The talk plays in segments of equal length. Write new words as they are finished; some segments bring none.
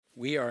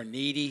We are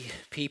needy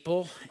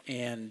people,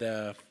 and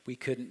we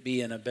couldn't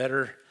be in a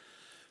better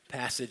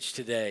passage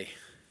today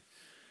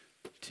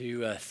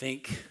to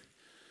think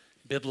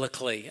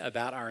biblically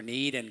about our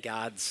need and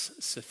God's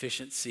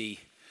sufficiency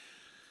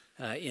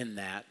in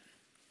that.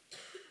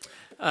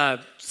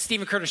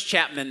 Stephen Curtis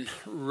Chapman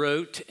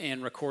wrote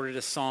and recorded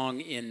a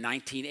song in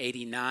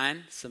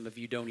 1989. Some of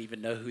you don't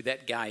even know who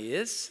that guy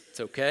is. It's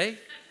okay.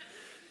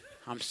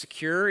 I'm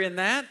secure in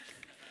that.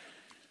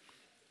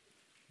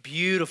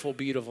 Beautiful,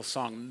 beautiful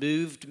song.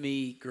 Moved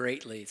me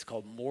greatly. It's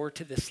called More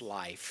to This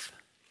Life.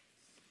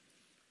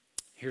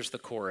 Here's the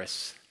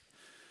chorus.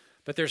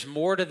 But there's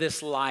more to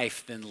this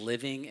life than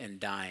living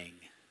and dying.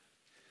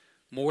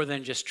 More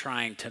than just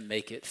trying to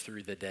make it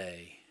through the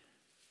day.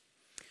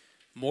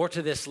 More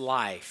to this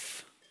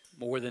life,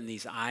 more than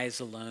these eyes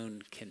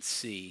alone can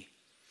see.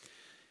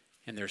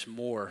 And there's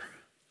more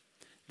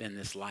than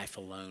this life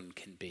alone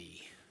can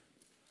be.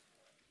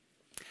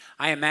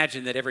 I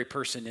imagine that every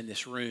person in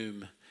this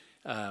room,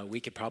 we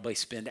could probably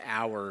spend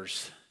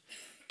hours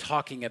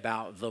talking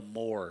about the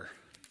more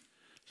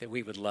that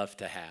we would love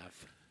to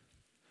have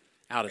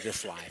out of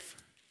this life.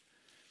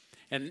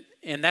 And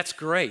that's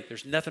great.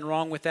 There's nothing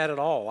wrong with that at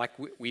all. Like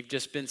we've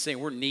just been saying,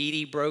 we're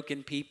needy,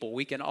 broken people.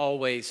 We can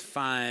always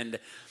find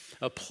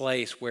a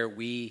place where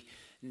we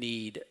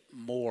need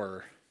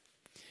more.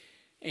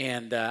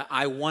 And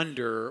I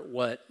wonder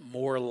what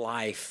more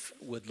life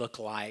would look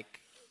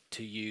like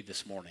to you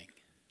this morning.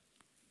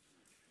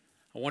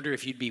 I wonder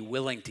if you'd be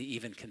willing to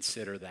even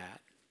consider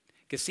that.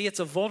 Because see, it's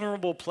a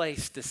vulnerable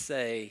place to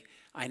say,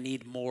 I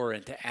need more,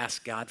 and to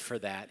ask God for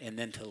that, and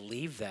then to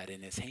leave that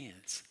in his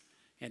hands,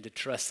 and to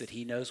trust that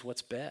he knows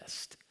what's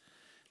best,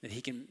 that he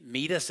can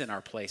meet us in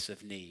our place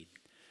of need,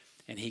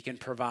 and he can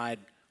provide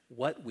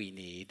what we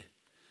need,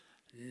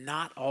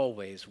 not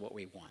always what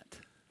we want.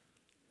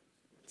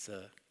 It's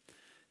a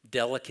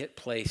delicate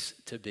place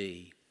to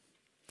be.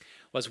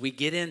 Well, as we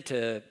get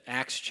into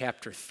Acts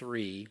chapter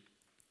 3,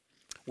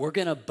 we're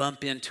going to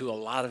bump into a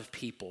lot of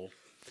people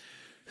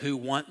who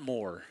want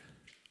more,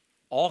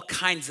 all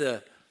kinds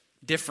of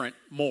different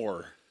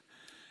more.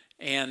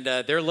 And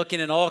they're looking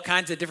in all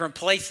kinds of different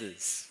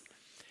places.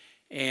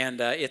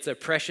 And it's a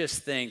precious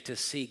thing to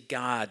see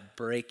God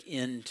break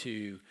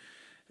into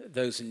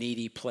those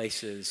needy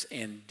places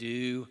and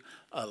do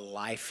a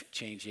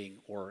life-changing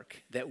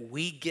work that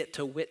we get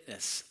to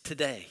witness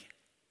today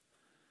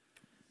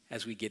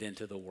as we get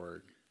into the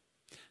Word.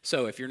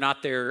 So if you're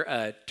not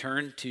there,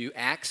 turn to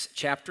Acts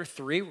chapter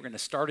 3. We're going to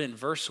start in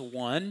verse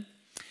 1.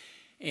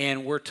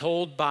 And we're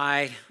told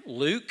by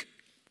Luke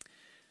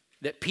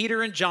that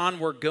Peter and John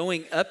were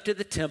going up to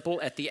the temple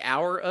at the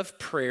hour of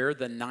prayer,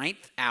 the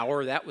 9th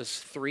hour. That was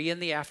 3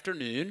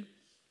 p.m.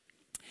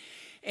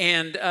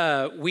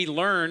 And we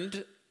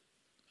learned,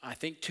 I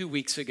think 2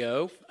 weeks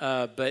ago,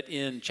 but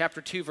in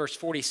chapter 2, verse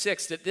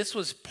 46, that this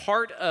was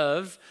part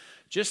of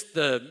just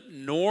the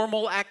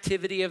normal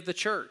activity of the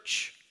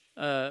church.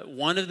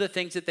 One of the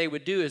things that they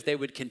would do is they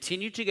would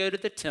continue to go to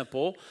the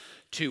temple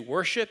to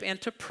worship and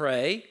to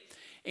pray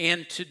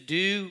and to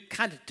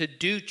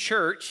do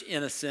church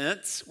in a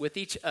sense with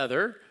each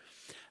other.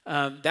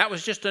 That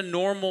was just a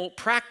normal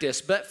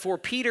practice. But for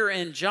Peter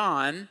and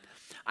John,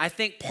 I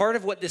think part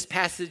of what this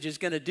passage is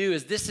going to do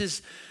is this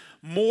is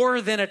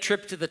more than a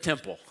trip to the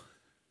temple.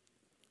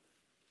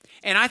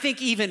 And I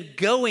think even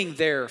going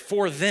there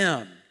for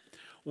them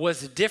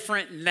was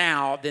different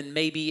now than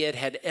maybe it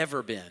had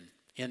ever been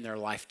in their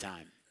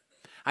lifetime.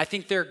 I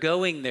think they're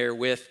going there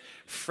with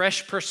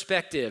fresh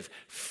perspective,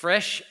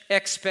 fresh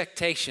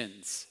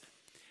expectations.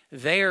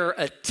 They're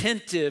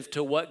attentive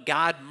to what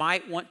God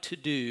might want to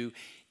do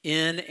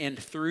in and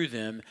through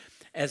them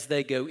as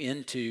they go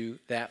into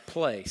that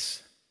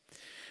place.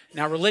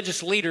 Now,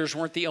 religious leaders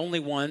weren't the only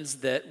ones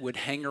that would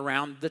hang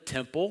around the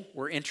temple.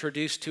 We're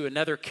introduced to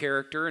another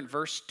character in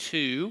verse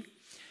 2.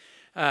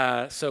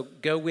 So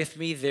go with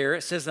me there.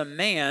 It says, a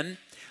man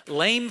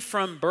lame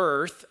from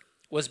birth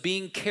was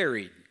being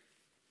carried,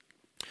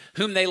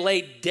 whom they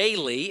laid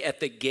daily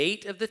at the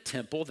gate of the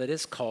temple that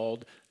is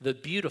called the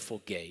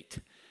Beautiful Gate,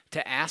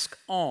 to ask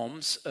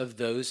alms of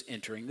those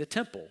entering the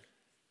temple.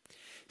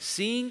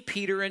 Seeing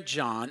Peter and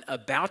John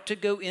about to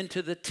go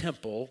into the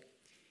temple,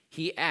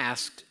 he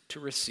asked to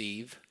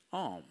receive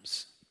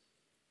alms.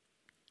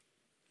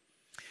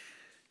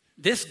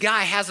 This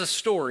guy has a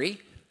story,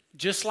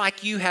 just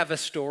like you have a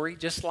story,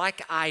 just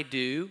like I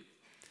do.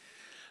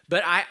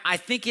 But I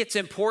think it's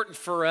important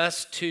for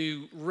us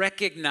to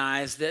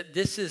recognize that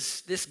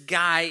this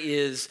guy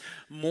is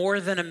more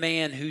than a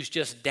man who's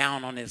just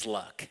down on his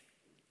luck.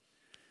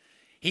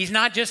 He's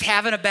not just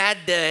having a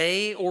bad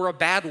day or a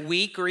bad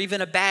week or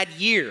even a bad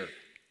year.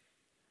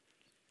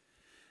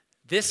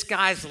 This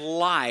guy's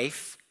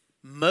life,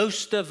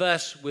 most of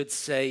us would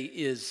say,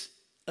 is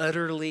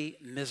utterly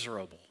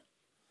miserable.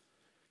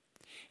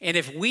 And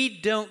if we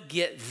don't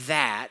get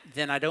that,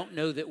 then I don't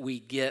know that we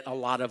get a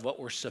lot of what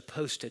we're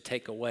supposed to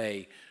take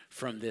away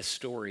from this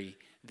story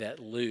that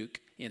Luke,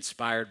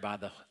 inspired by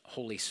the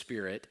Holy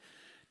Spirit,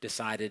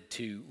 decided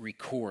to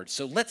record.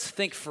 So let's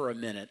think for a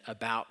minute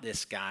about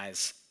this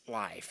guy's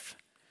life.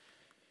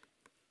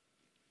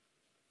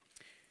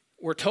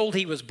 We're told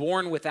he was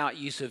born without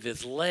use of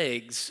his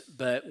legs,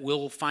 but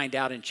we'll find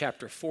out in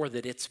chapter 4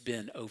 that it's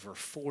been over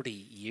 40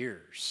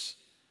 years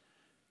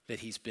that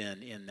he's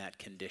been in that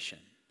condition.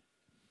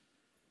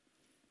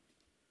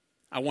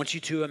 I want you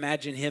to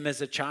imagine him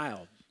as a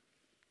child,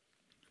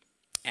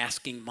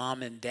 asking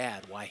mom and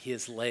dad why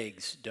his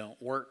legs don't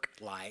work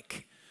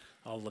like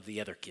all of the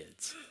other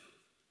kids.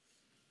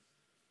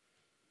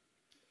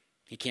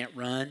 He can't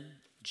run,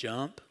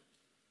 jump,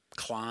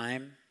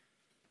 climb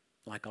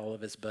like all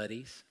of his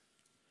buddies.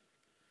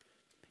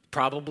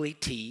 Probably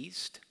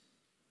teased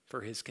for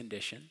his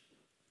condition.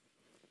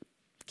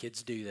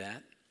 Kids do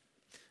that.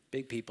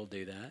 Big people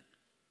do that.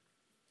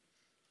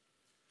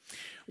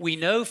 We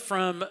know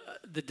from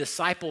the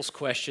disciples'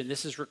 question,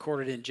 this is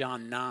recorded in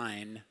John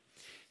 9,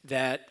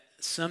 that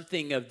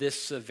something of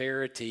this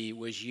severity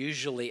was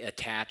usually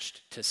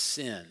attached to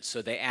sin.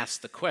 So they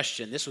asked the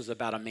question, this was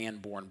about a man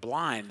born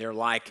blind. They're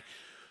like,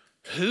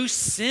 who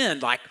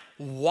sinned? Like,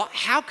 what?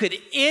 How could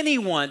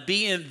anyone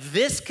be in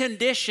this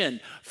condition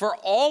for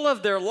all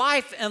of their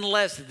life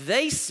unless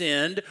they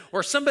sinned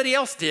or somebody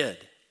else did?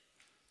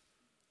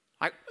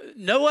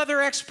 No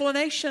other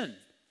explanation.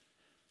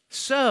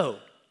 So,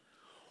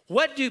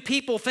 what do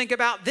people think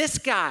about this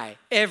guy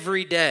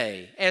every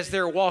day as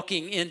they're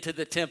walking into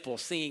the temple,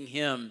 seeing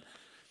him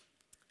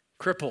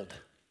crippled?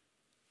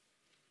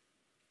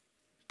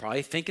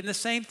 Probably thinking the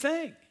same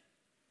thing.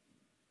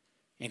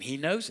 And he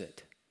knows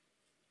it.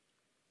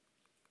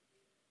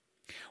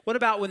 What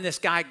about when this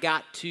guy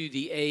got to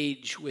the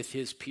age with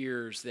his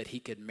peers that he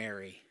could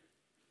marry?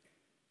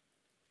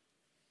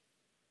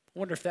 I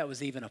wonder if that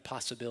was even a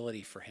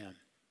possibility for him.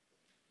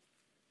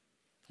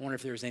 I wonder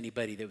if there was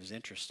anybody that was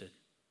interested.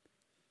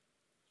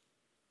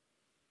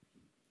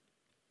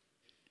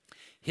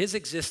 His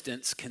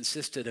existence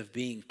consisted of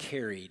being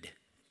carried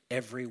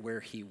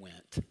everywhere he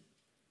went.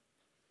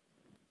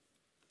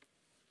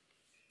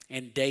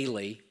 And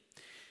daily,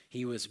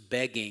 he was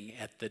begging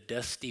at the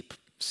dusty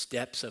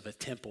steps of a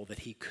temple that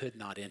he could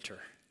not enter.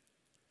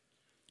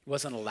 He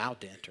wasn't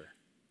allowed to enter.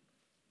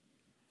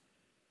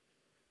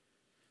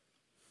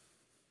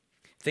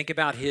 Think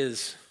about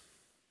his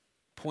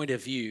point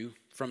of view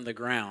from the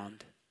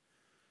ground,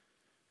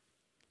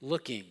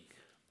 looking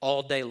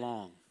all day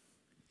long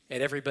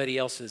at everybody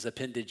else's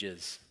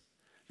appendages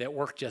that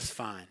work just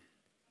fine.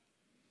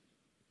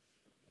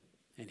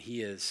 And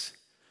he is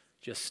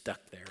just stuck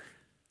there.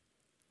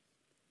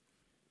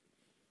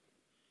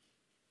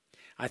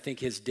 I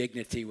think his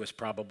dignity was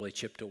probably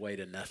chipped away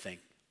to nothing.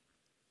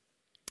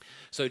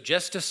 So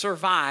just to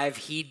survive,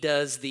 he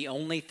does the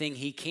only thing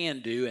he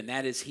can do, and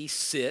that is he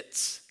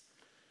sits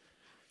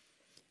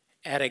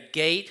at a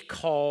gate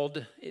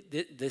called,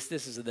 this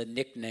is the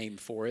nickname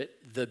for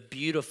it, the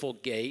Beautiful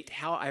Gate.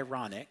 How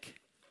ironic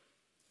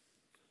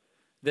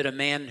that a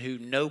man who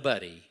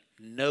nobody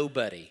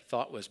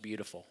thought was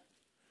beautiful,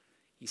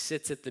 he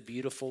sits at the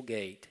Beautiful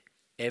Gate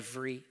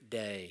every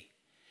day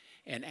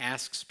and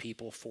asks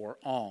people for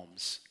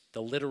alms.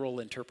 The literal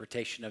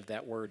interpretation of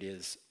that word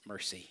is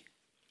mercy.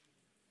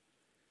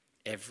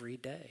 Every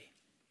day.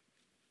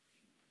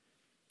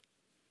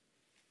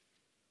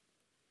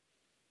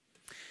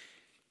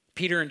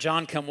 Peter and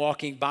John come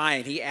walking by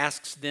and he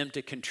asks them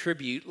to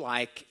contribute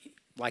like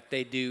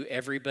they do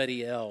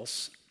everybody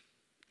else.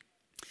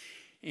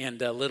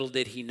 And little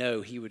did he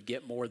know he would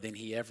get more than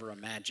he ever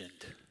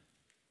imagined.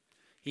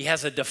 He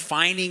has a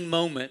defining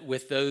moment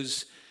with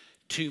those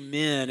two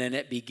men, and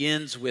it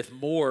begins with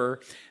more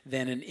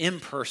than an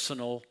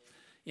impersonal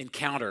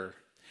encounter.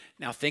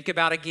 Now think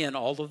about again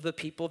all of the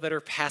people that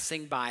are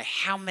passing by.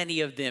 How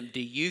many of them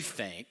do you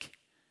think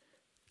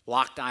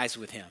locked eyes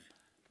with him?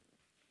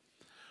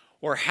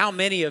 Or how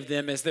many of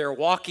them, as they're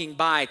walking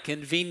by,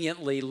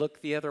 conveniently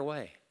look the other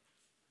way?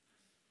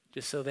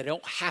 Just so they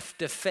don't have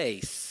to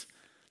face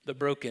the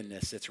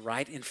brokenness that's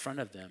right in front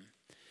of them.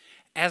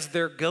 As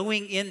they're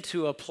going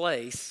into a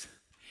place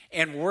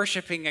and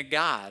worshiping a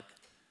God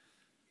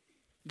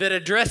that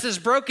addresses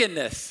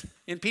brokenness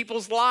in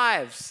people's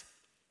lives.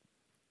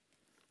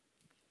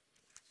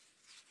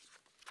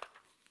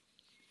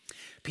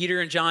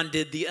 Peter and John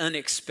did the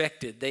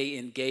unexpected. They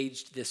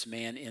engaged this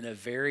man in a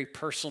very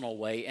personal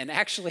way and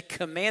actually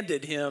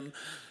commanded him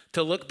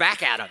to look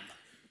back at him.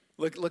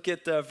 Look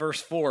at verse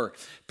 4.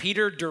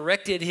 Peter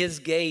directed his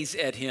gaze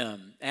at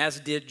him, as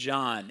did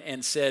John,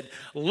 and said,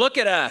 "Look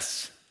at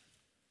us."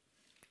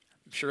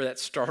 I'm sure that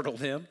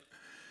startled him.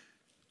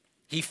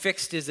 He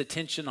fixed his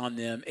attention on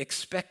them,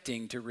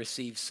 expecting to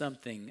receive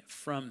something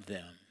from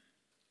them.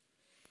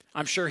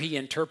 I'm sure he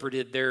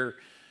interpreted their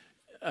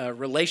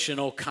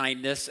relational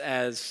kindness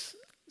as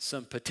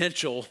some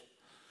potential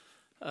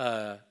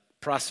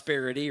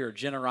prosperity or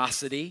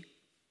generosity.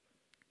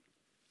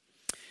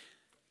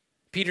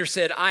 Peter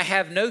said, "I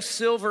have no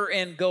silver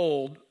and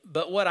gold,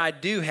 but what I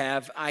do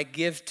have, I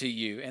give to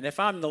you." And if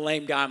I'm the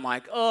lame guy, I'm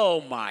like, oh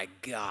my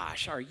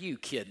gosh, are you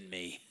kidding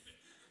me?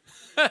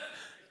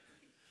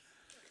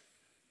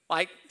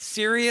 Like,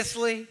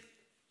 seriously?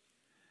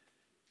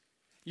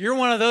 You're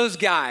one of those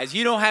guys.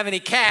 You don't have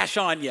any cash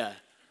on you,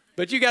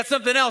 but you got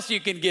something else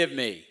you can give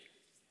me.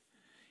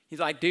 He's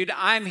like, dude,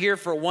 I'm here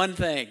for one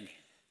thing.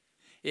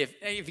 If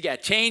you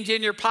got change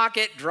in your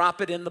pocket,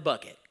 drop it in the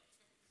bucket.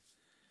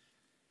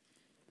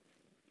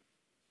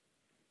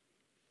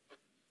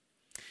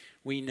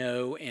 We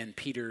know, and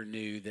Peter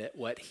knew, that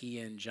what he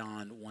and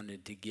John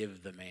wanted to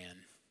give the man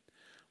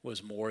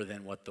was more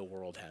than what the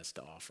world has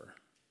to offer.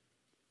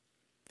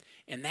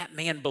 And that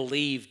man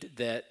believed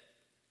that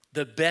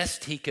the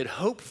best he could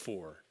hope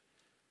for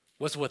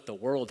was what the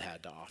world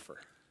had to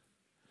offer.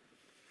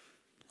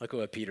 Look at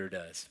what Peter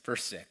does.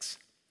 Verse 6.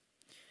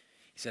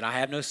 He said, I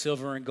have no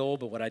silver and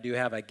gold, but what I do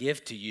have I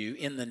give to you.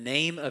 In the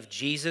name of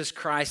Jesus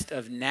Christ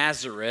of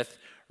Nazareth,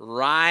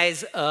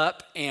 rise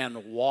up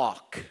and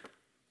walk.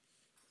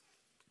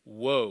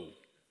 Whoa.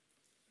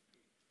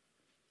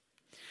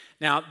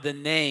 Now, the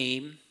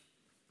name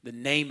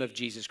of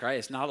Jesus Christ,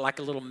 it's not like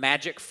a little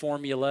magic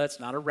formula. It's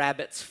not a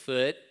rabbit's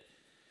foot.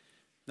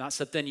 Not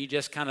something you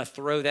just kind of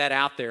throw that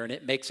out there and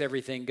it makes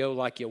everything go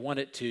like you want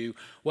it to.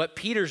 What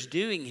Peter's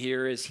doing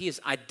here is he is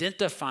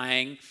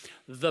identifying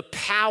the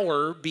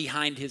power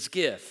behind his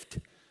gift,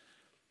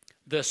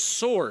 the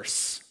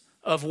source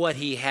of what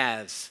he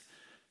has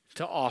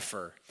to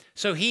offer.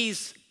 So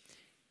he's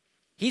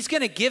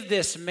going to give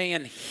this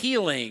man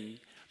healing,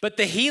 but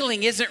the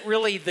healing isn't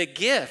really the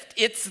gift.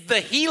 It's the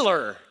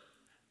healer.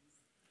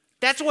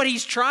 That's what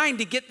he's trying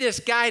to get this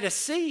guy to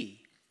see.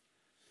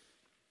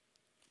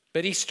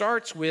 But he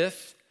starts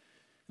with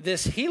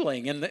this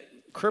healing, and the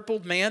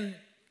crippled man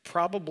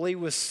probably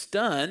was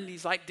stunned.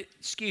 He's like,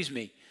 excuse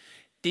me,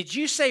 did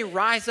you say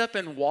rise up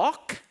and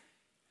walk?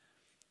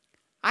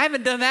 I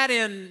haven't done that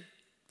in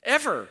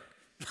ever,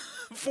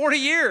 40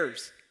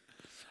 years.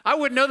 I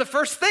wouldn't know the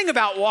first thing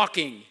about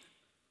walking.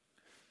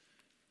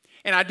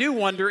 And I do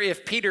wonder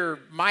if Peter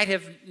might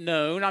have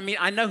known. I mean,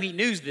 I know he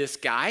knew this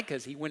guy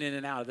because he went in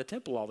and out of the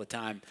temple all the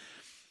time.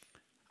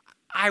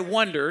 I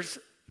wonder,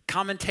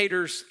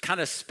 commentators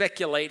kind of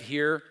speculate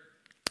here.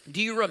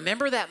 Do you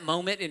remember that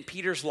moment in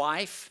Peter's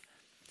life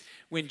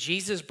when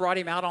Jesus brought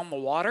him out on the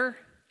water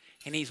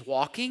and he's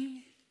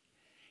walking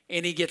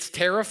and he gets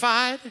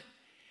terrified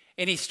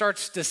and he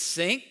starts to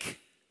sink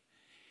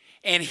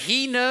and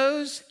he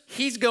knows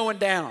he's going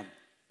down?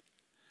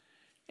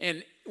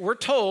 And we're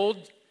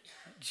told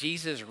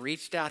Jesus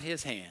reached out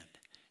his hand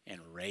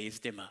and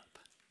raised him up.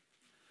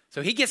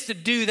 So he gets to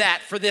do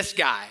that for this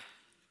guy.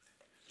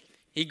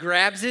 He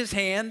grabs his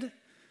hand,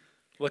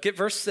 look at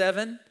verse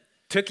 7,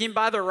 took him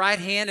by the right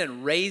hand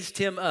and raised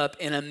him up,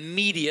 and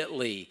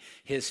immediately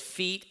his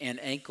feet and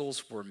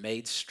ankles were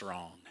made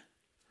strong.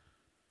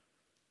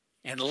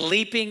 And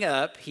leaping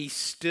up, he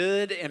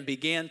stood and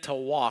began to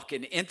walk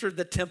and entered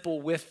the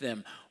temple with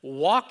them,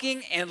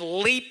 walking and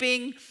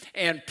leaping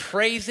and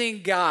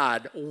praising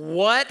God.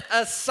 What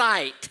a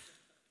sight.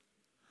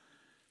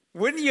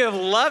 Wouldn't you have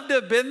loved to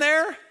have been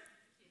there?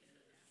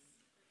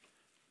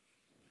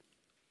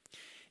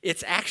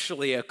 It's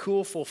actually a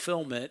cool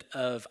fulfillment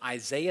of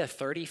Isaiah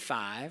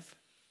 35.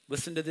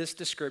 Listen to this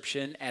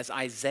description as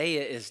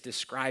Isaiah is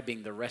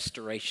describing the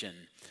restoration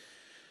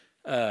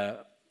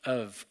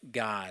of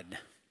God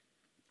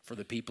for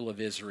the people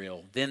of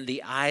Israel. Then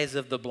the eyes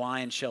of the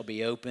blind shall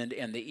be opened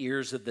and the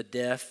ears of the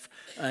deaf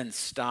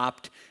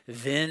unstopped.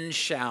 Then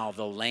shall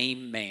the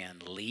lame man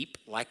leap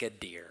like a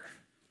deer.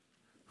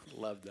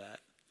 Love that.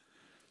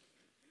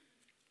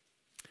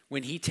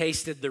 When he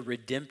tasted the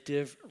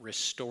redemptive,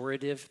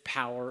 restorative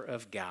power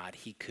of God,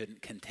 he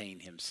couldn't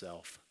contain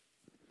himself.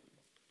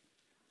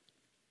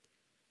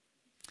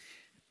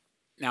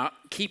 Now,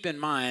 keep in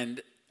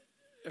mind,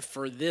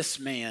 for this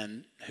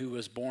man who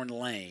was born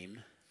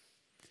lame,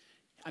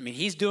 I mean,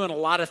 he's doing a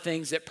lot of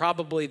things that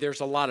probably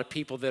there's a lot of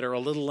people that are a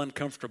little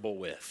uncomfortable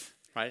with,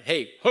 right?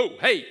 Hey,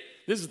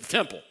 this is the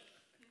temple.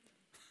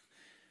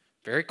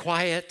 Very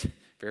quiet,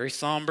 very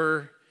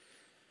somber.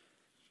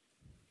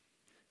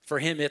 For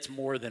him, it's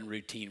more than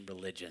routine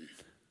religion.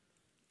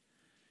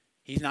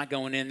 He's not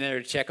going in there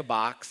to check a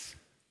box.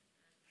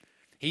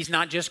 He's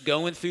not just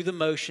going through the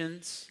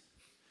motions.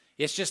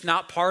 It's just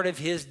not part of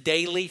his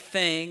daily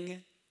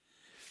thing.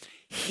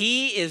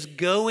 He is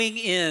going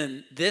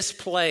in this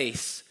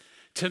place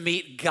to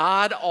meet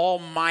God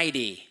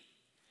Almighty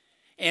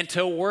and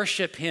to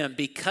worship him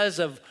because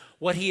of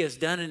what he has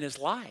done in his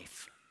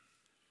life.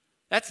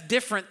 That's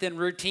different than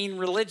routine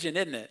religion,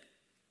 isn't it?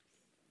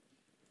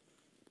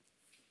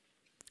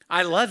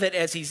 I love it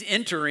as he's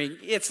entering.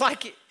 It's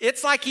like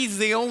he's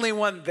the only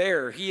one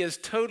there. He is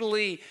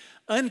totally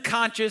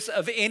unconscious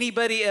of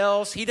anybody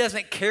else. He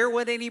doesn't care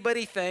what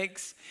anybody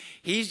thinks.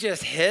 He's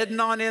just heading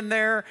on in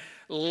there,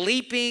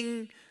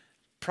 leaping,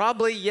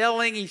 probably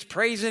yelling. He's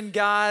praising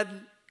God,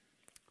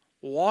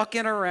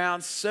 walking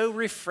around, so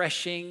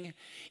refreshing.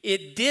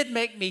 It did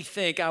make me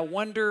think, I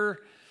wonder,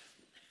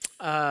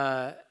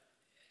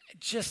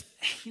 just,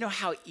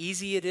 how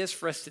easy it is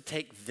for us to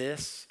take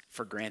this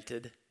for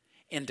granted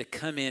and to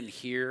come in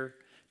here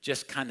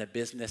just kind of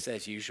business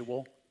as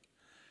usual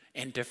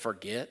and to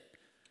forget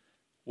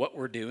what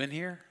we're doing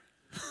here,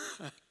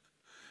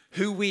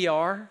 who we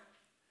are,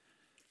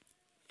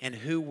 and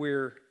who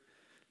we're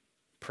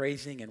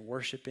praising and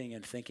worshiping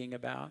and thinking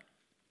about.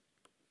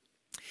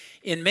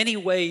 In many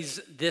ways,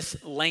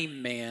 this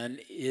lame man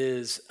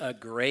is a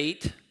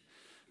great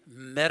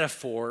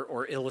metaphor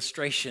or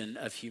illustration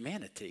of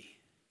humanity.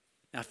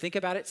 Now think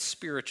about it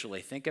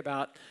spiritually. Think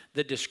about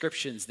the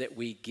descriptions that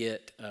we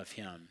get of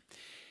him.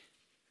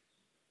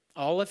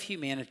 All of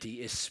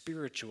humanity is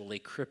spiritually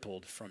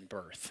crippled from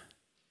birth.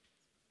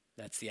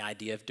 That's the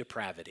idea of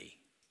depravity.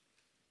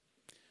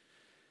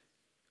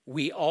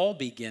 We all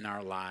begin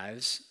our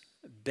lives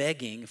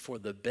begging for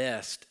the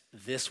best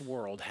this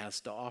world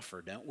has to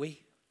offer, don't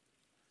we?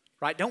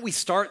 Right? Don't we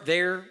start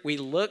there? We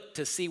look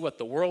to see what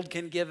the world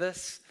can give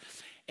us.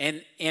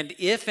 And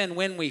if and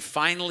when we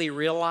finally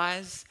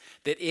realize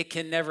that it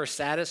can never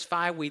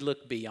satisfy, we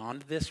look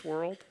beyond this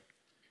world.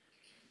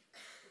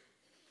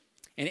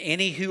 And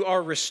any who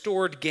are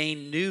restored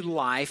gain new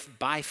life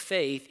by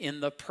faith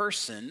in the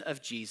person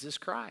of Jesus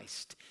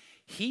Christ.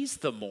 He's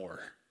the more.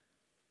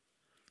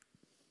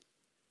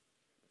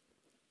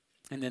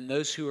 And then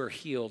those who are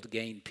healed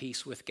gain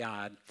peace with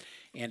God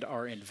and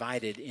are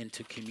invited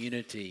into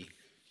community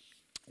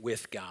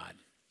with God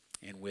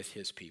and with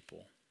his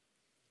people.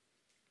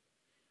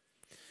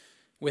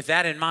 With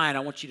that in mind,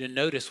 I want you to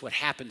notice what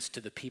happens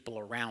to the people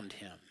around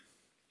him.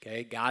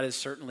 Okay, God is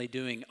certainly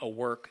doing a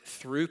work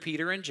through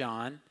Peter and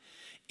John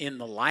in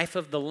the life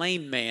of the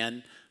lame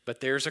man,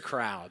 but there's a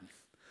crowd.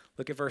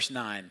 Look at verse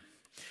 9.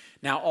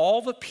 Now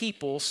all the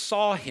people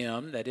saw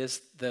him, that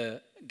is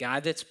the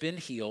guy that's been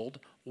healed,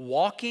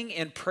 walking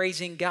and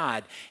praising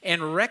God,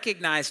 and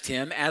recognized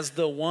him as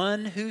the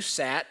one who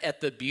sat at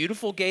the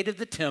beautiful gate of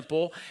the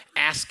temple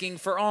asking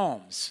for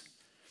alms.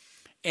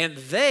 And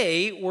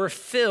they were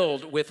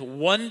filled with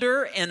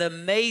wonder and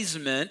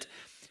amazement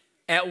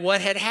at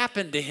what had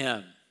happened to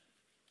him.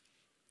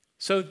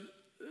 So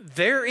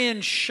they're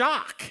in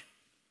shock.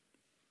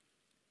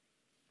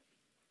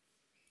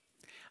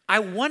 I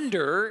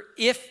wonder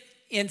if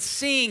in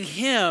seeing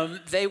him,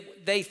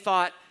 they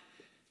thought,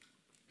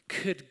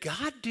 could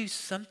God do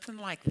something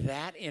like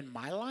that in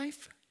my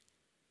life?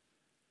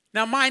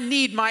 Now, my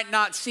need might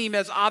not seem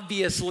as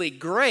obviously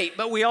great,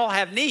 but we all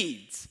have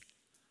needs.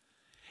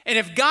 And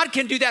if God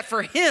can do that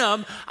for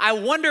him, I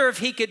wonder if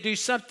he could do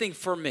something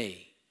for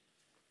me.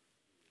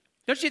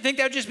 Don't you think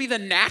that would just be the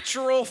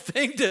natural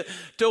thing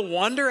to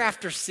wonder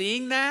after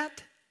seeing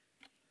that?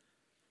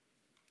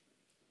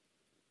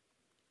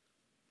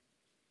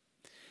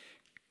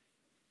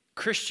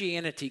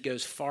 Christianity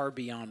goes far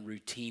beyond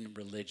routine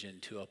religion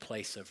to a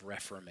place of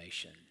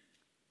reformation.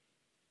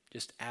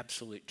 Just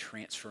absolute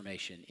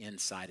transformation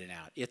inside and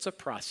out. It's a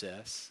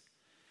process.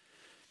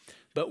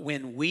 But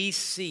when we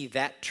see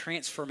that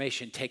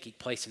transformation taking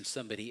place in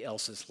somebody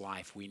else's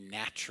life, we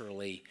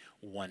naturally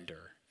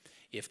wonder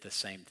if the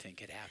same thing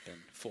could happen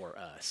for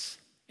us.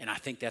 And I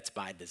think that's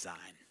by design.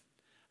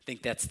 I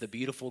think that's the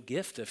beautiful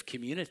gift of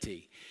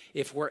community.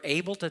 If we're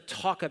able to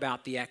talk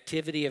about the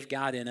activity of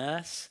God in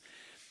us,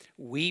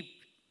 we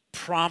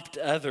prompt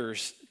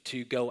others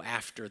to go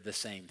after the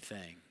same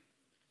thing.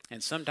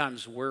 And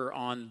sometimes we're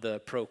on the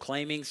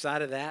proclaiming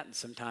side of that, and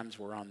sometimes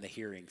we're on the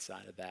hearing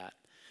side of that.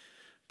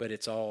 But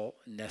it's all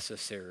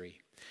necessary.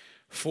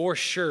 For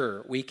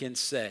sure, we can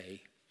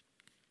say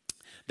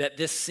that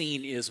this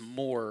scene is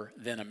more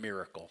than a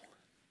miracle.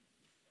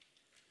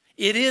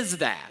 It is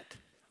that,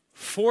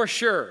 for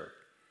sure.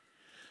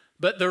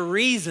 But the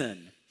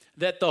reason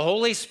that the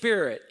Holy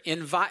Spirit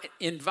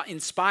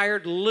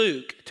inspired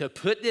Luke to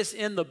put this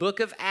in the book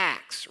of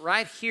Acts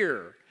right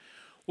here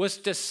was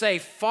to say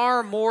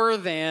far more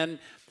than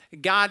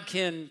God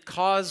can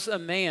cause a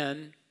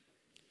man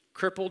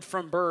crippled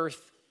from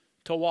birth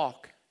to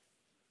walk.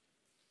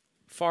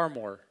 Far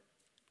more.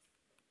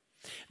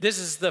 This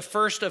is the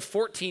first of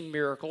 14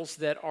 miracles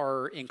that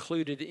are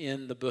included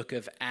in the book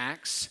of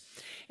Acts,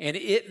 and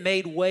it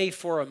made way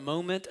for a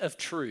moment of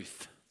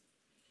truth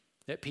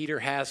that Peter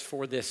has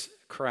for this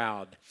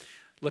crowd.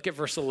 Look at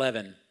verse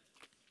 11.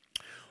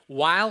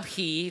 While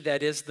he,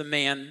 that is the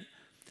man,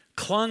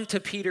 clung to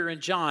Peter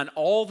and John,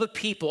 all the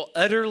people,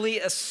 utterly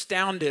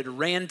astounded,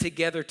 ran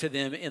together to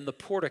them in the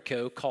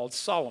portico called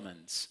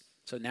Solomon's.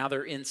 So now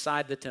they're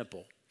inside the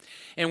temple.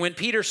 And when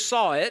Peter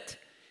saw it,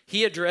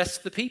 he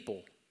addressed the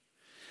people.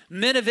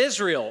 Men of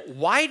Israel,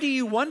 why do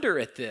you wonder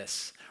at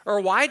this?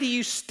 Or why do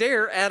you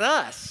stare at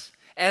us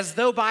as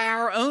though by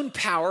our own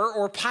power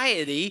or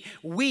piety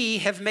we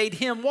have made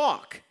him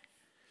walk?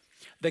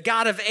 The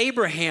God of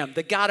Abraham,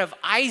 the God of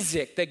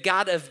Isaac, the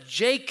God of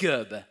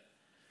Jacob,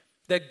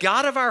 the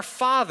God of our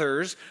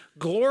fathers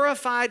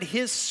glorified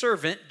his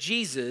servant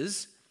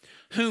Jesus,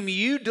 whom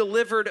you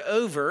delivered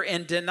over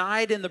and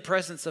denied in the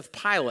presence of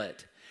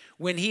Pilate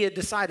when he had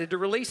decided to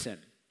release him.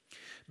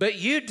 But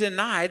you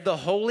denied the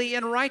holy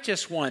and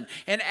righteous one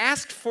and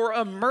asked for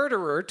a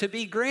murderer to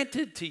be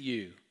granted to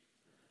you.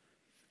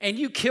 And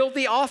you killed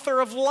the author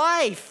of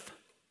life,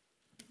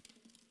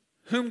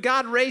 whom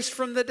God raised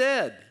from the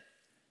dead.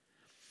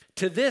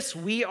 To this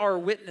we are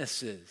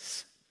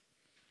witnesses.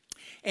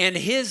 And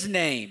his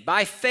name,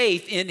 by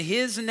faith in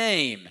his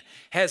name,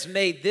 has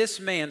made this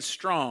man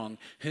strong,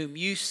 whom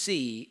you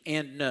see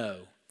and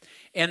know.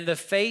 And the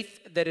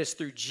faith that is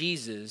through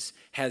Jesus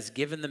has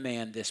given the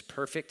man this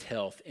perfect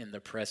health in the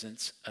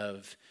presence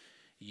of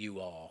you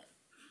all.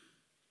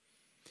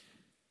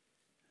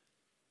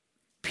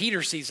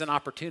 Peter sees an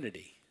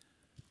opportunity.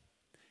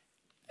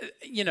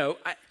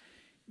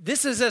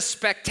 This is a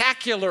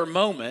spectacular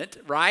moment,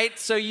 right?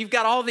 So you've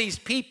got all these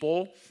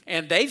people,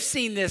 and they've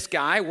seen this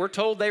guy. We're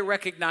told they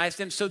recognized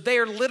him. So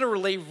they're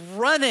literally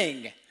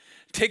running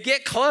to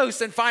get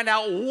close and find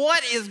out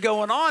what is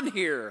going on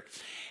here.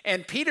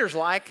 And Peter's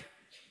like,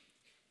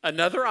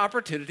 another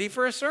opportunity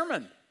for a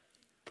sermon.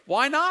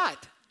 Why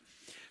not?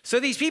 So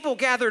these people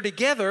gather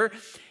together,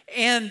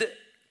 and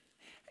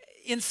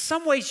in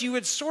some ways you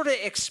would sort of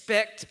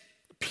expect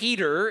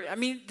Peter,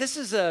 this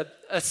is a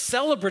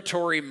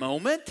celebratory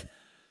moment.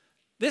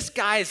 This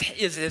guy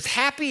is as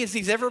happy as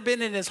he's ever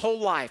been in his whole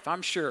life,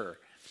 I'm sure.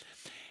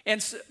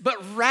 But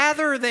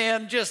rather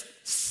than just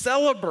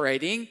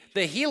celebrating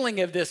the healing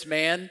of this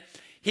man,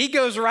 he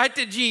goes right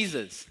to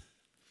Jesus.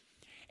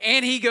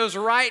 And he goes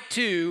right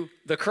to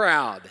the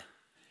crowd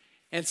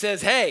and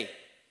says, hey,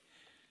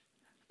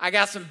 I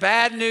got some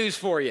bad news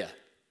for you.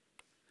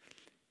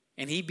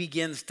 And he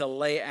begins to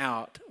lay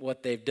out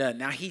what they've done.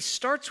 Now, he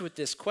starts with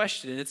this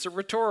question, and it's a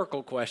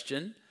rhetorical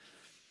question,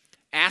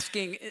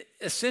 asking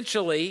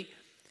essentially,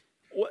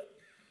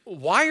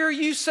 why are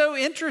you so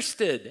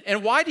interested?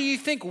 And why do you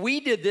think we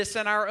did this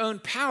in our own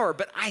power?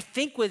 But I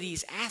think what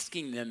he's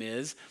asking them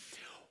is,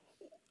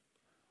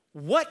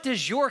 what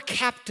does your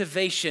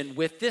captivation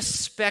with this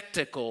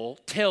spectacle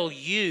tell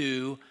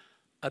you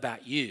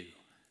about you?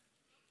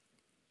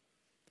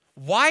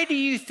 Why do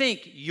you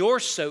think you're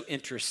so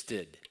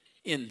interested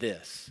in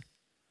this?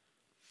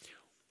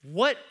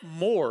 What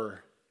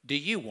more do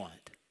you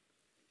want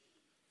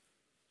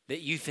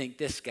that you think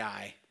this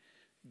guy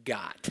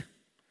got?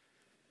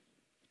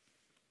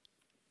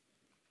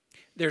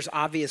 There's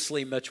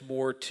obviously much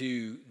more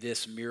to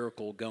this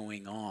miracle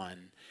going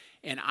on.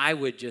 And I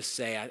would just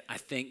say, I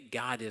think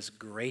God is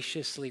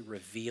graciously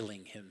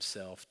revealing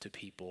himself to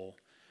people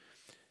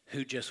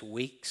who just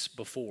weeks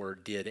before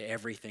did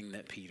everything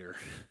that Peter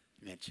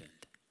mentioned.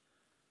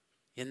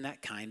 Isn't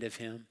that kind of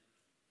him?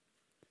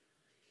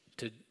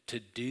 To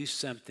do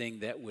something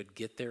that would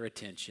get their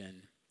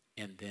attention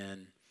and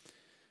then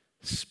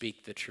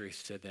speak the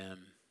truth to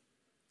them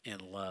in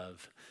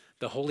love.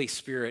 The Holy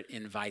Spirit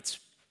invites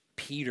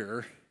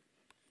Peter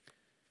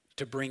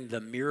to bring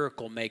the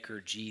miracle maker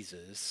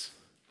Jesus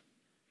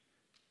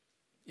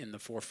in the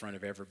forefront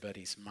of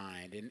everybody's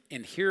mind.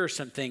 And here are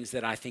some things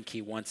that I think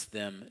he wants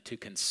them to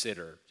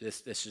consider.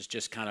 This is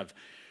just kind of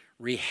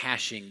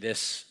rehashing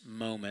this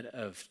moment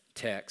of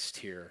text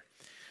here.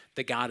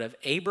 The God of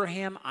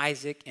Abraham,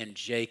 Isaac, and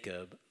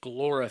Jacob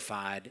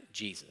glorified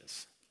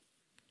Jesus.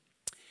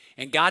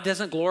 And God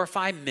doesn't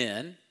glorify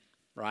men,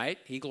 right?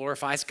 He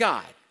glorifies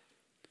God.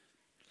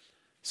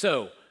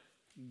 So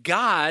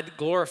God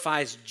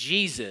glorifies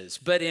Jesus,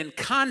 but in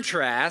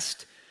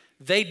contrast,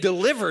 they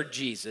delivered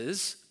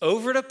Jesus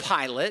over to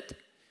Pilate,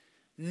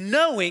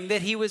 knowing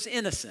that he was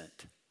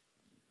innocent.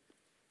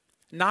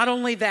 Not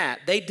only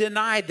that, they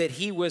denied that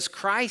he was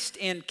Christ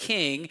and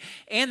King,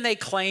 and they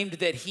claimed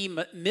that he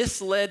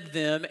misled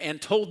them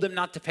and told them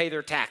not to pay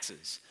their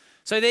taxes.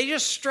 So they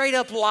just straight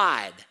up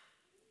lied.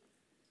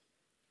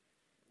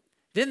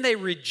 Then they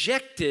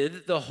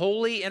rejected the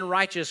Holy and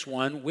Righteous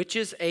One, which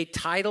is a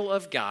title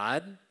of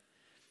God,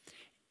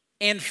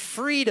 and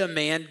freed a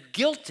man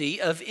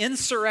guilty of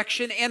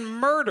insurrection and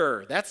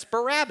murder. That's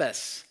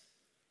Barabbas.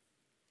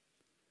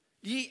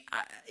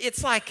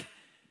 It's like,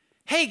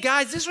 hey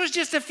guys, this was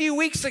just a few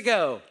weeks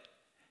ago.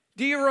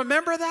 Do you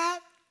remember that?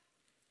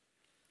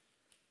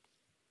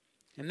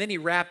 And then he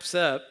wraps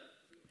up,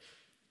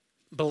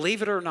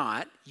 believe it or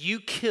not,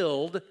 you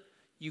killed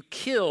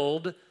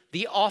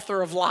the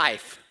author of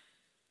life.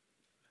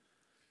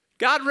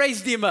 God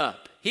raised him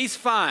up. He's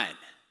fine.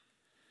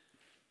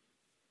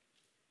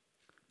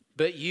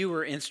 But you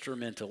were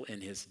instrumental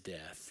in his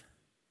death.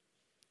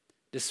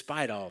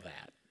 Despite all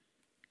that,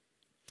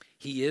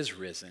 he is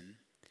risen,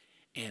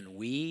 and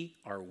we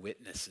are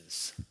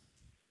witnesses.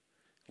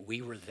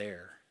 We were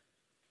there.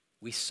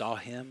 We saw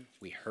him,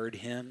 we heard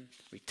him,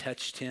 we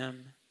touched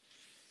him,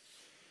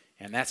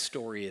 and that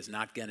story is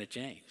not going to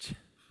change.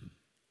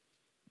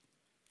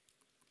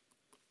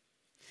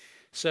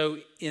 So,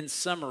 in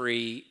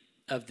summary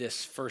of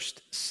this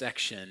first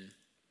section,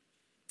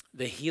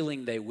 the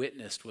healing they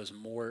witnessed was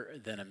more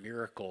than a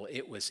miracle.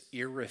 It was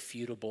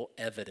irrefutable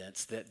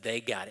evidence that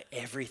they got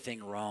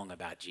everything wrong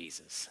about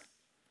Jesus.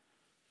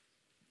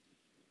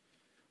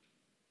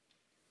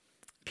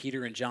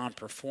 Peter and John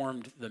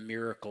performed the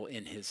miracle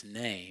in his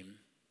name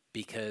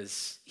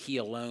because he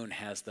alone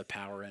has the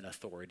power and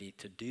authority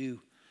to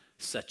do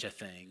such a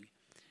thing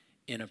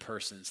in a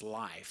person's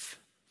life.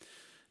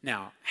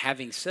 Now,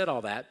 having said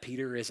all that,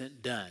 Peter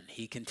isn't done.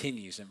 He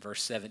continues in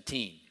verse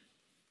 17.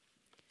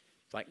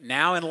 It's like,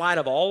 now in light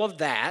of all of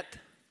that,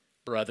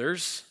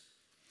 brothers,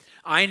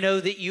 I know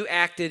that you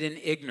acted in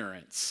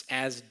ignorance,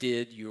 as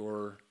did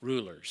your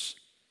rulers.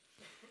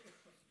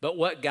 But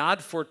what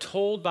God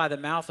foretold by the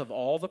mouth of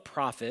all the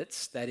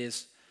prophets, that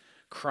is,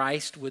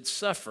 Christ would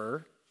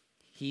suffer,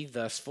 he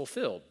thus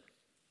fulfilled.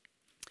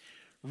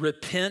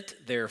 Repent,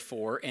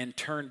 therefore, and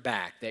turn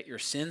back, that your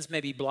sins may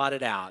be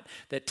blotted out,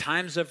 that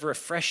times of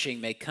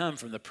refreshing may come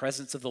from the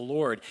presence of the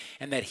Lord,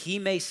 and that he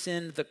may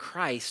send the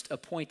Christ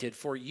appointed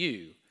for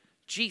you,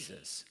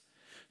 Jesus,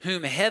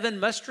 whom heaven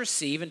must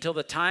receive until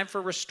the time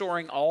for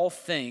restoring all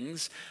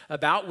things,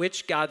 about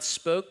which God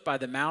spoke by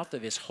the mouth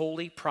of his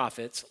holy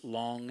prophets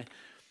long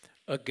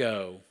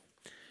ago.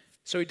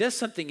 So he does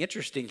something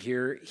interesting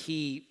here.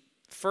 He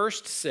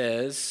first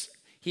says,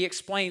 he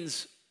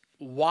explains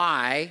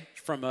why,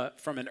 from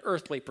an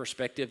earthly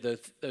perspective,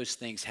 those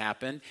things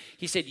happened.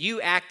 He said,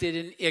 you acted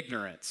in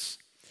ignorance,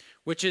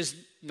 which is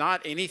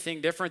not anything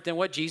different than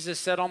what Jesus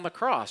said on the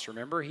cross.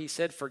 Remember, he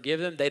said, forgive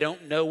them. They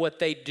don't know what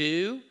they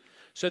do.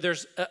 So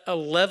there's a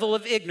level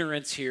of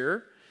ignorance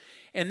here.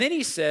 And then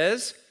he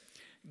says,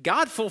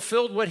 God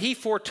fulfilled what he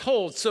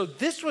foretold. So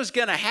this was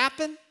going to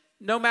happen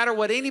no matter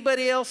what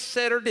anybody else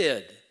said or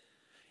did.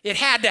 It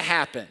had to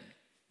happen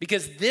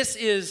because this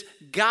is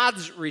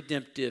God's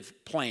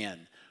redemptive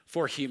plan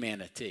for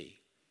humanity.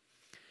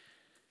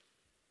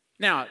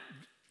 Now,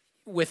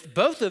 with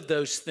both of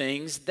those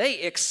things, they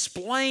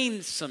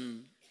explain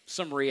some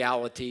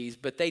realities,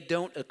 but they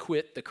don't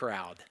acquit the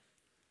crowd.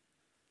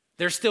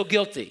 They're still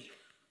guilty.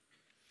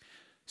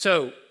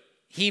 So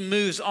he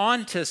moves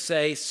on to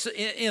say,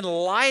 in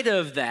light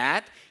of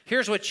that,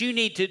 here's what you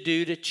need to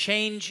do to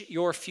change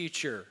your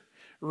future.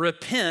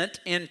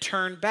 Repent and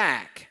turn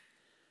back.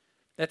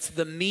 That's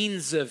the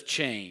means of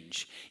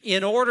change.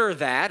 In order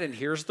that, and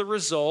here's the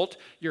result,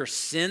 your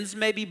sins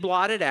may be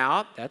blotted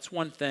out. That's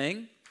one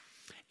thing.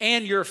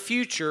 And your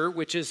future,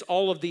 which is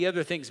all of the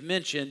other things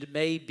mentioned,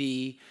 may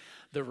be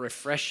the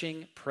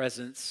refreshing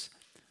presence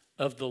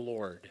of the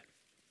Lord.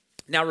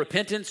 Now,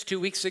 repentance 2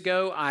 weeks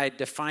ago, I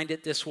defined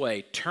it this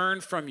way.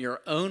 Turn from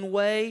your own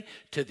way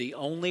to the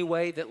only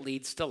way that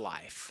leads to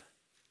life.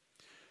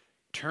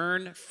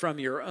 Turn from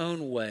your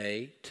own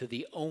way to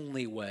the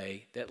only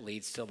way that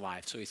leads to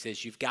life. So he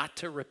says, you've got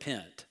to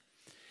repent.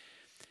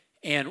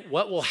 And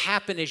what will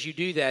happen as you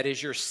do that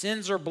is your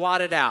sins are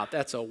blotted out.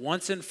 That's a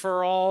once and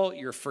for all.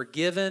 You're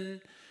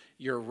forgiven.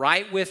 You're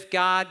right with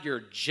God.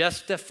 You're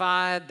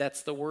justified.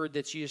 That's the word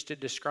that's used to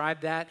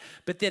describe that.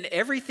 But then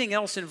everything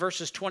else in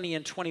verses 20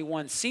 and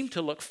 21 seem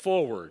to look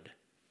forward.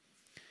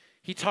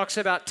 He talks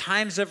about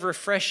times of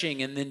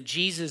refreshing and then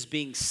Jesus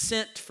being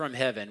sent from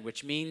heaven,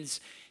 which means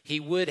he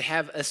would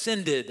have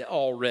ascended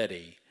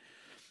already.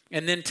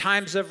 And then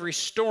times of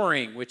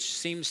restoring, which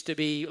seems to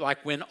be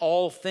like when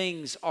all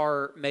things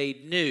are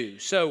made new.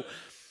 So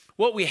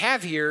what we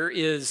have here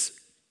is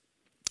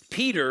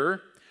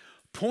Peter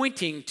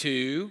pointing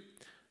to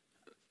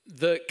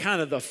the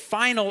kind of the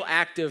final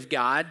act of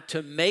God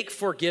to make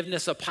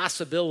forgiveness a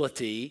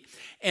possibility,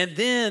 and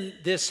then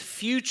this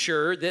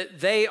future that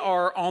they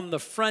are on the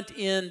front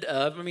end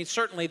of. I mean,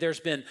 certainly there's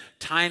been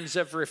times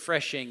of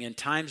refreshing and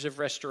times of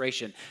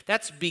restoration.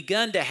 That's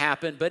begun to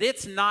happen, but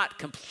it's not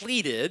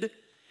completed,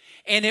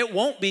 and it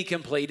won't be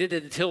completed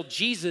until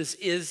Jesus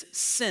is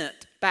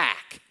sent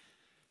back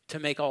to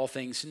make all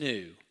things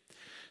new.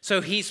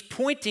 So he's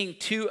pointing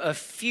to a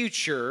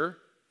future,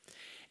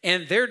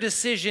 and their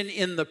decision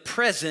in the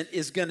present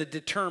is going to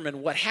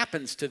determine what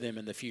happens to them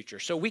in the future.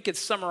 So we could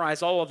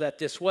summarize all of that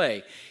this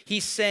way.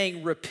 He's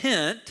saying,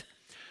 repent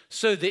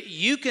so that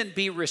you can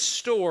be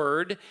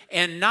restored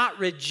and not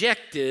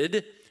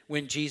rejected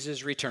when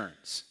Jesus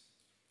returns.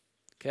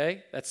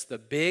 Okay? That's the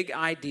big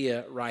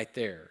idea right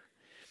there.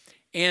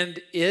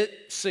 And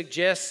it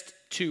suggests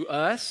to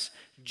us,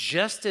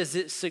 just as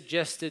it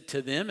suggested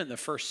to them in the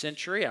first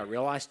century, I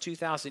realize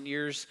 2,000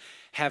 years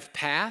have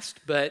passed,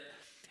 but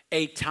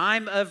a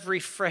time of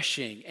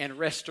refreshing and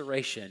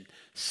restoration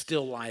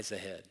still lies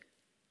ahead.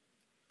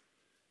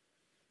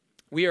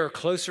 We are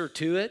closer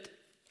to it,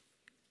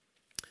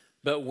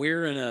 but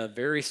we're in a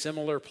very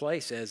similar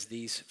place as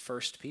these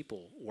first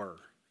people were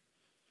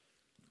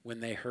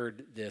when they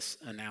heard this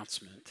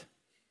announcement.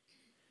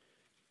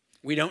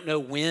 We don't know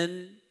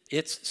when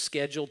it's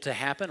scheduled to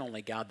happen.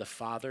 Only God the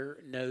Father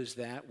knows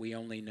that. We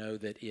only know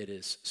that it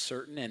is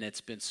certain, and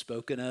it's been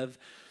spoken of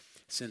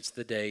since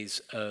the days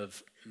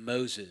of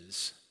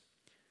Moses.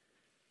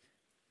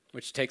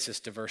 Which takes us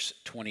to verse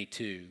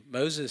 22.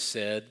 Moses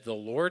said, the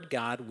Lord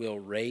God will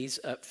raise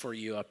up for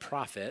you a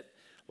prophet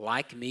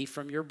like me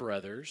from your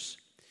brothers.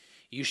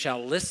 You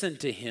shall listen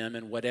to him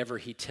in whatever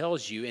he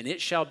tells you, and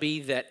it shall be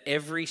that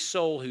every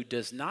soul who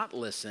does not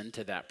listen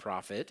to that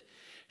prophet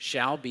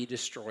shall be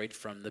destroyed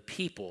from the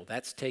people.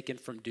 That's taken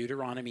from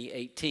Deuteronomy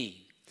 18.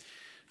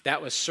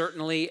 That was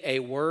certainly a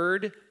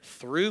word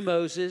through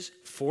Moses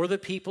for the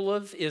people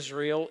of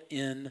Israel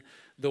in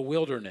the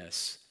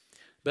wilderness.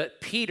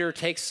 But Peter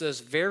takes those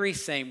very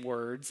same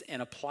words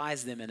and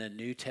applies them in a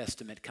New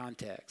Testament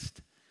context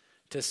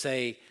to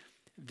say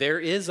there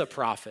is a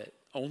prophet,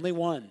 only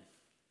one,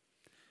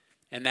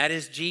 and that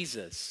is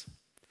Jesus.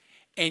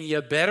 And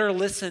you better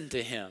listen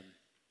to him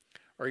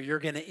or you're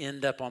going to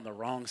end up on the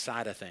wrong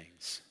side of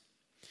things.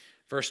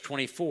 Verse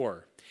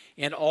 24,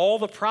 And all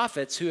the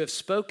prophets who have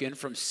spoken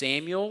from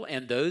Samuel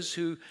and those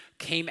who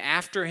came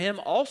after him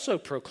also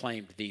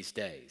proclaimed these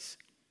days.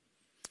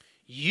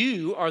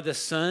 You are the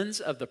sons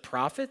of the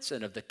prophets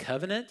and of the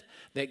covenant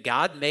that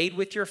God made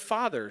with your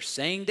fathers,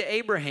 saying to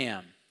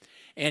Abraham,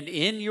 and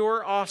in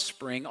your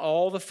offspring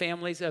all the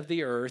families of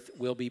the earth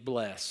will be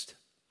blessed.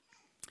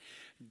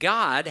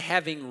 God,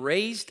 having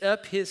raised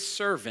up his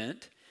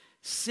servant,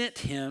 sent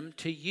him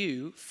to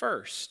you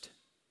first,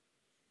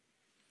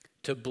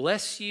 to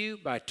bless you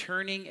by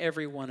turning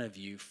every one of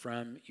you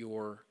from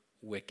your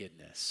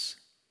wickedness.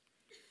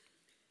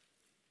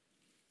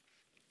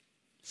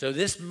 So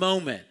this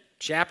moment,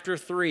 chapter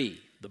 3,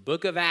 the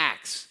book of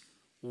Acts,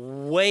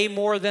 way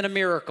more than a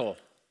miracle.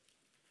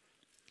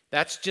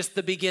 That's just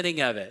the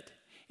beginning of it.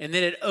 And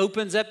then it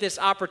opens up this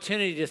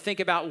opportunity to think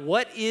about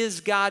what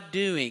is God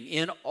doing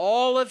in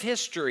all of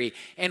history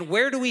and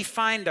where do we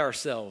find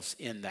ourselves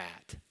in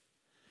that?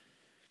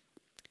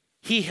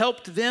 He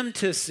helped them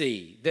to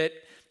see that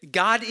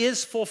God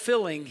is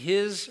fulfilling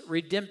his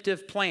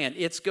redemptive plan.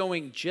 It's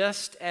going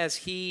just as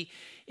he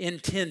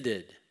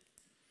intended.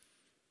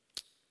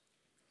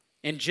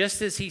 And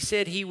just as he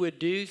said he would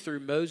do through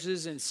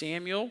Moses and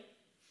Samuel,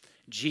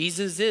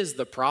 Jesus is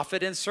the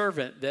prophet and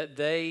servant that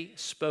they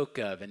spoke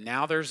of. And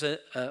now there's a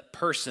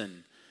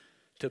person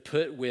to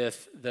put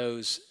with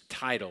those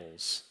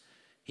titles.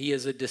 He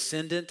is a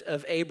descendant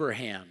of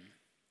Abraham.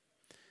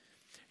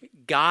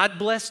 God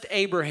blessed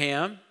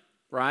Abraham,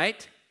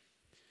 right,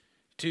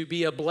 to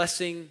be a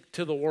blessing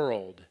to the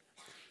world.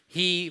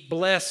 He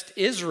blessed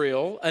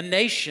Israel, a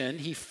nation.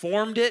 He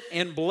formed it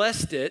and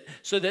blessed it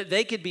so that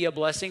they could be a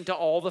blessing to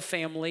all the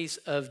families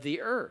of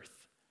the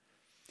earth.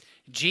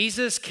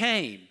 Jesus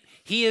came.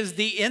 He is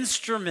the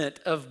instrument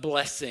of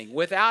blessing.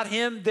 Without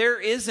him, there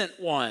isn't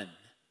one.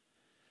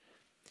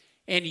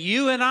 And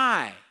you and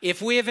I,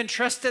 if we have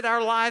entrusted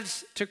our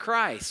lives to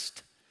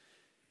Christ,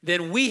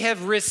 then we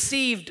have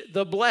received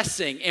the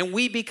blessing and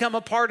we become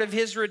a part of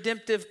his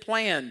redemptive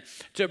plan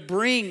to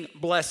bring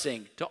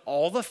blessing to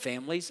all the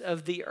families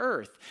of the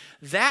earth.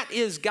 That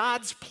is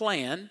God's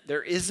plan.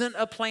 There isn't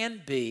a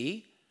plan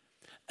B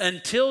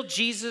until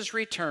Jesus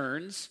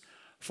returns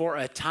for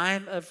a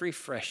time of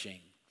refreshing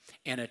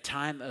and a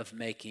time of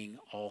making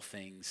all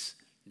things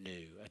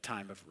new, a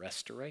time of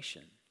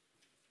restoration.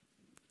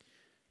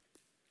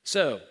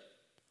 So,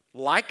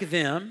 like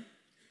them,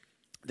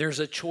 there's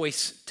a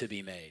choice to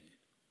be made.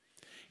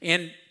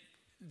 And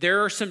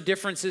there are some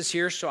differences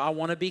here, so I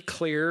want to be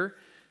clear.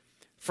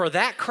 For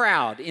that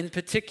crowd in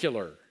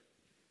particular,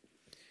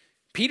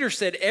 Peter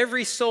said,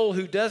 every soul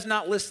who does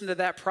not listen to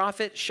that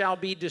prophet shall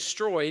be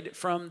destroyed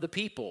from the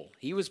people.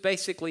 He was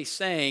basically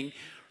saying,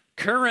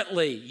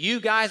 currently, you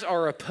guys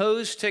are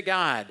opposed to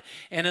God.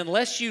 And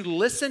unless you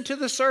listen to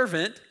the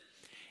servant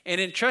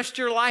and entrust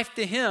your life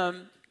to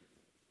him,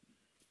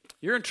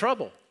 you're in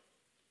trouble.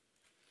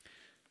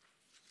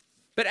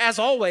 But as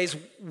always,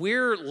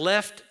 we're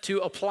left to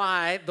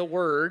apply the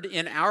word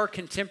in our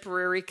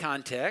contemporary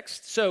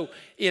context. So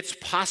it's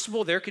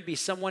possible there could be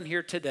someone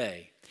here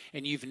today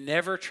and you've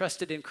never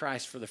trusted in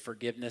Christ for the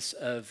forgiveness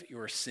of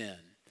your sin.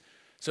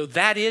 So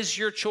that is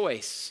your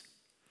choice.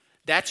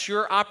 That's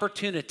your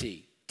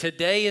opportunity.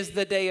 Today is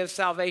the day of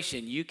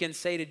salvation. You can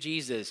say to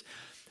Jesus,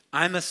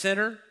 I'm a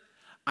sinner.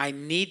 I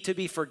need to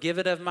be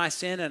forgiven of my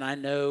sin, and I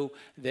know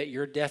that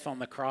your death on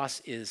the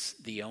cross is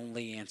the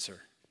only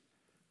answer.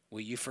 Will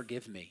you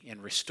forgive me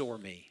and restore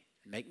me,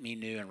 make me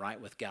new and right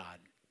with God?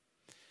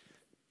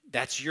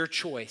 That's your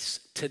choice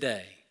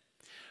today.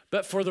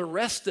 But for the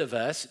rest of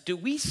us, do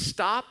we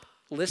stop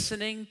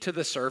listening to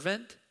the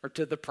servant or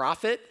to the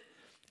prophet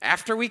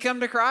after we come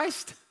to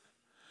Christ?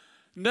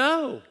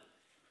 No.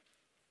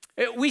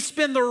 We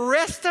spend the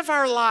rest of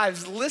our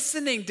lives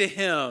listening to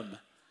him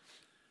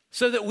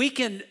so that we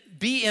can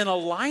be in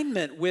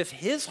alignment with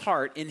his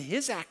heart in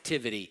his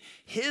activity,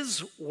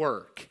 his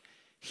work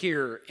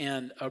here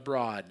and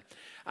abroad.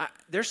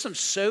 There's some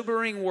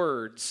sobering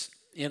words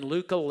in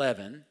Luke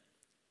 11,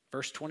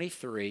 verse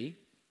 23.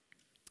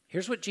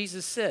 Here's what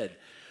Jesus said.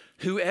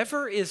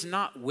 Whoever is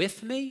not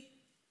with me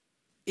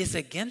is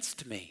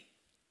against me.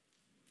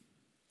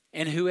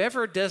 And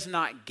whoever does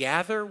not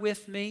gather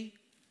with me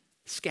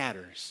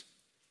scatters.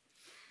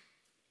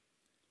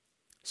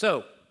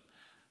 So,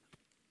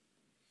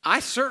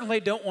 I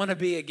certainly don't want to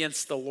be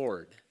against the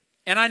Lord.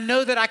 And I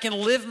know that I can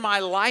live my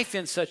life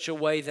in such a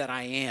way that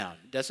I am.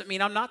 Doesn't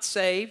mean I'm not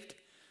saved.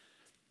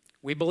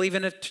 We believe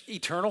in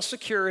eternal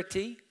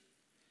security.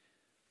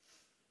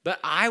 But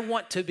I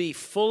want to be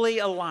fully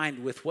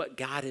aligned with what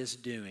God is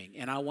doing.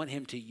 And I want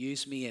him to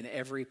use me in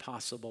every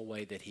possible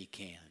way that he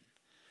can.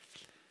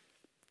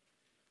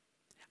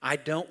 I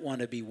don't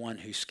want to be one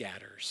who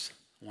scatters.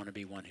 I want to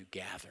be one who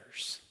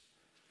gathers.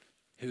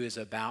 Who is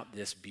about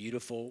this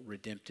beautiful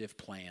redemptive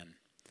plan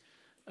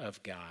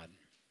of God.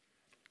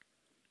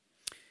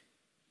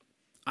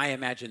 I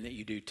imagine that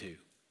you do too.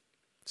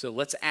 So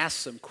let's ask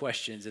some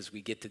questions as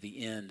we get to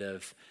the end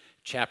of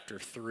chapter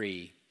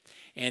 3.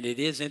 And it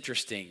is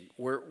interesting.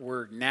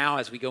 We're now,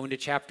 as we go into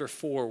chapter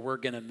 4, we're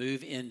going to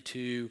move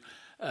into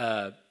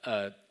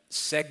a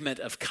segment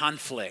of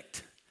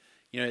conflict.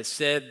 You know, it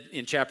said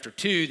in chapter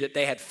 2 that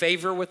they had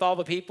favor with all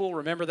the people.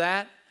 Remember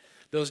that?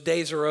 Those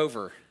days are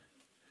over.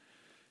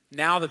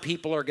 Now the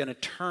people are going to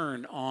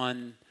turn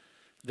on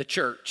the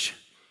church,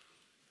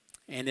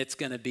 and it's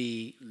going to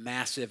be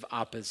massive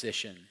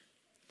opposition.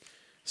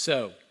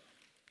 So,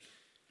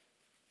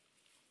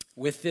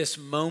 with this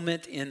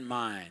moment in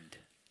mind,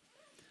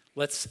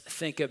 let's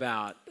think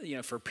about,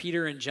 for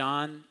Peter and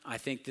John, I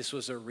think this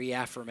was a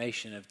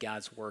reaffirmation of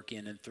God's work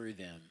in and through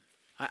them.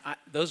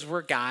 Those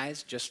were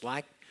guys just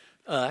like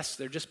us.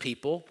 They're just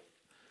people.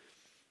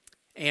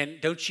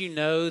 And don't you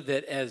know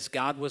that as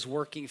God was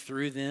working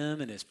through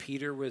them and as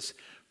Peter was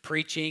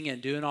preaching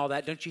and doing all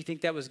that, don't you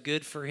think that was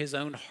good for his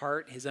own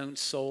heart, his own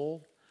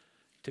soul,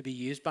 to be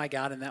used by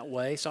God in that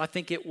way? So I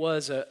think it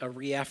was a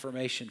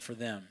reaffirmation for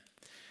them.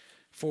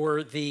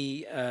 For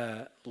the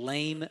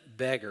lame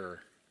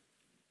beggar,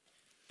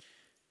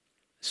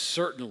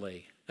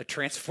 certainly a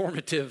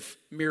transformative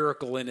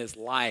miracle in his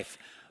life,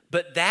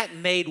 but that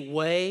made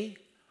way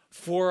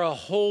for a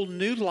whole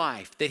new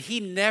life that he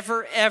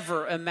never,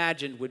 ever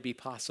imagined would be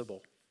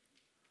possible.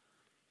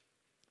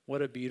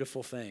 What a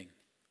beautiful thing.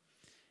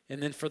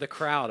 And then for the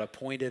crowd, a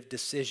point of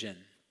decision.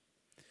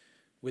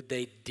 Would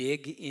they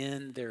dig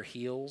in their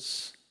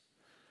heels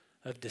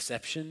of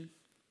deception,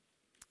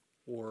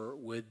 or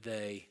would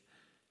they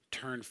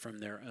turn from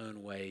their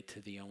own way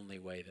to the only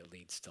way that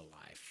leads to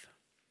life?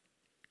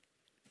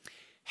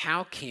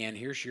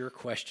 Here's your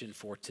question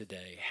for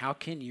today. How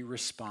can you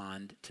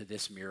respond to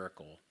this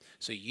miracle?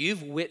 So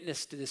you've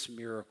witnessed this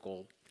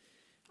miracle.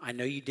 I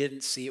know you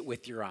didn't see it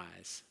with your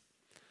eyes,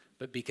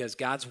 but because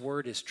God's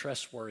word is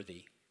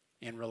trustworthy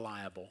and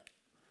reliable,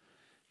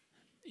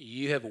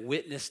 you have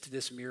witnessed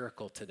this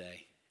miracle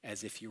today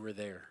as if you were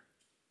there.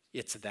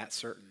 It's that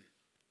certain.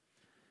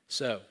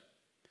 So,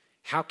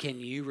 how can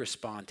you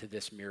respond to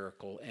this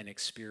miracle and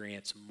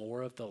experience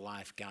more of the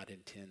life God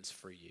intends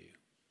for you?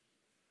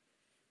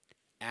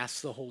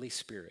 Ask the Holy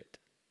Spirit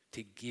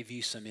to give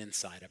you some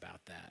insight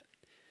about that.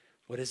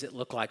 What does it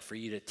look like for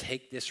you to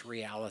take this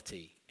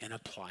reality and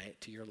apply it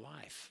to your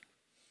life?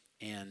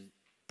 And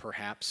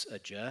perhaps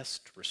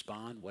adjust,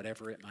 respond,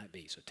 whatever it might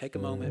be. So take a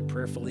moment,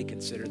 prayerfully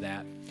consider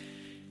that,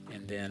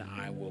 and then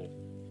I will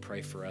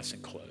pray for us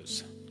and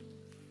close.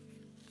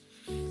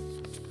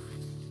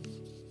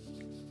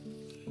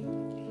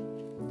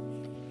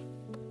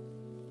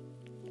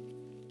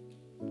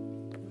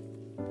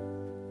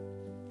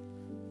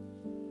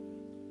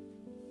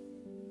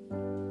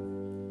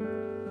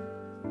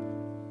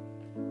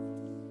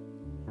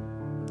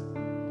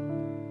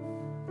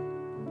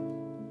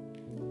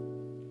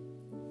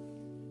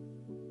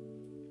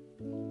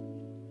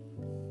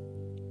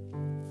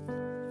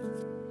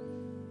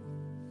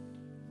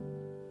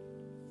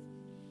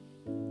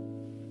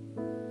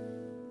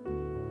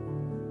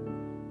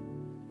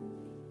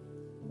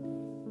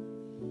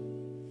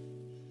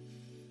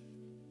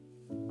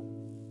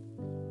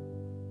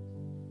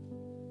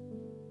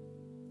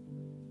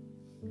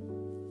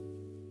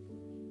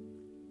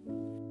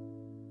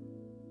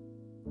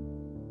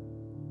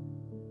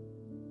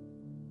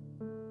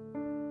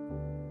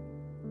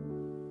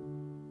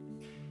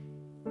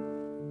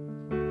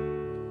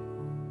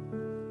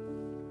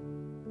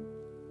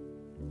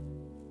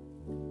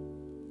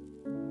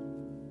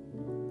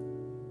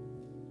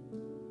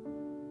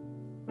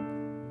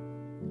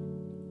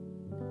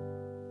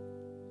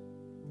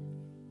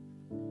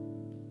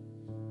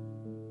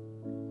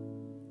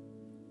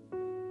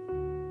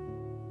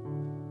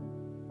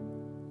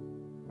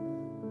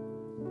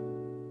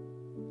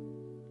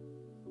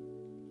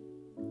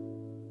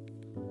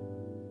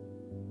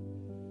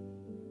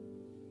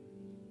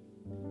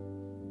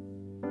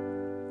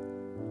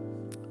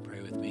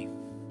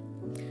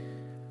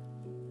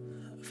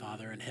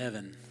 Father in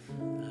heaven,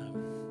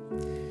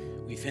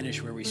 we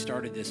finish where we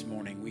started this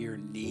morning. We are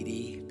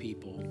needy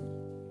people.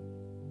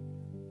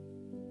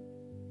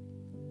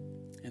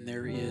 And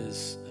there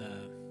is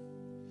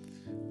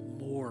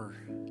more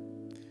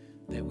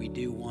that we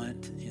do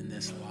want in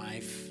this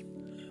life.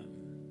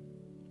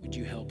 Would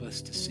you help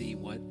us to see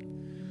what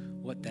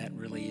that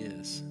really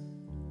is?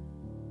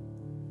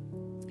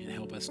 And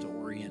help us to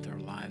orient our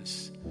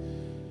lives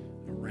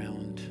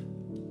around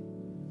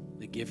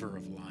the giver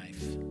of life.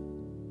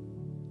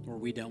 Or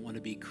we don't want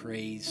to be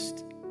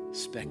crazed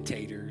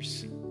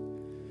spectators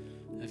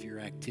of your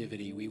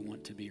activity. We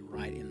want to be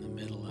right in the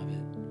middle of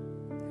it.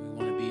 We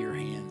want to be your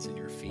hands and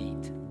your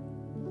feet.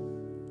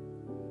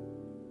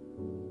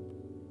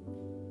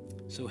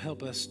 So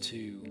help us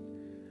to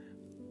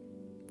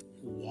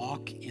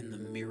walk in the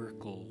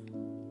miracle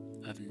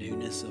of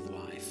newness of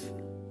life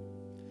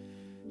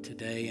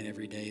today and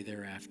every day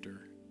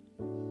thereafter.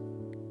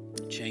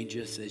 Change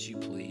us as you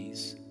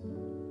please.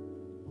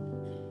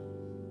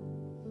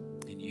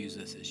 Use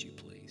us as you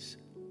please.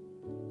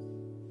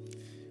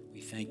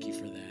 We thank you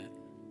for that.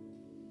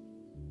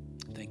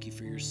 Thank you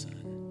for your Son.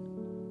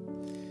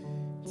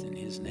 It's in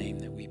his name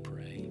that we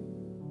pray.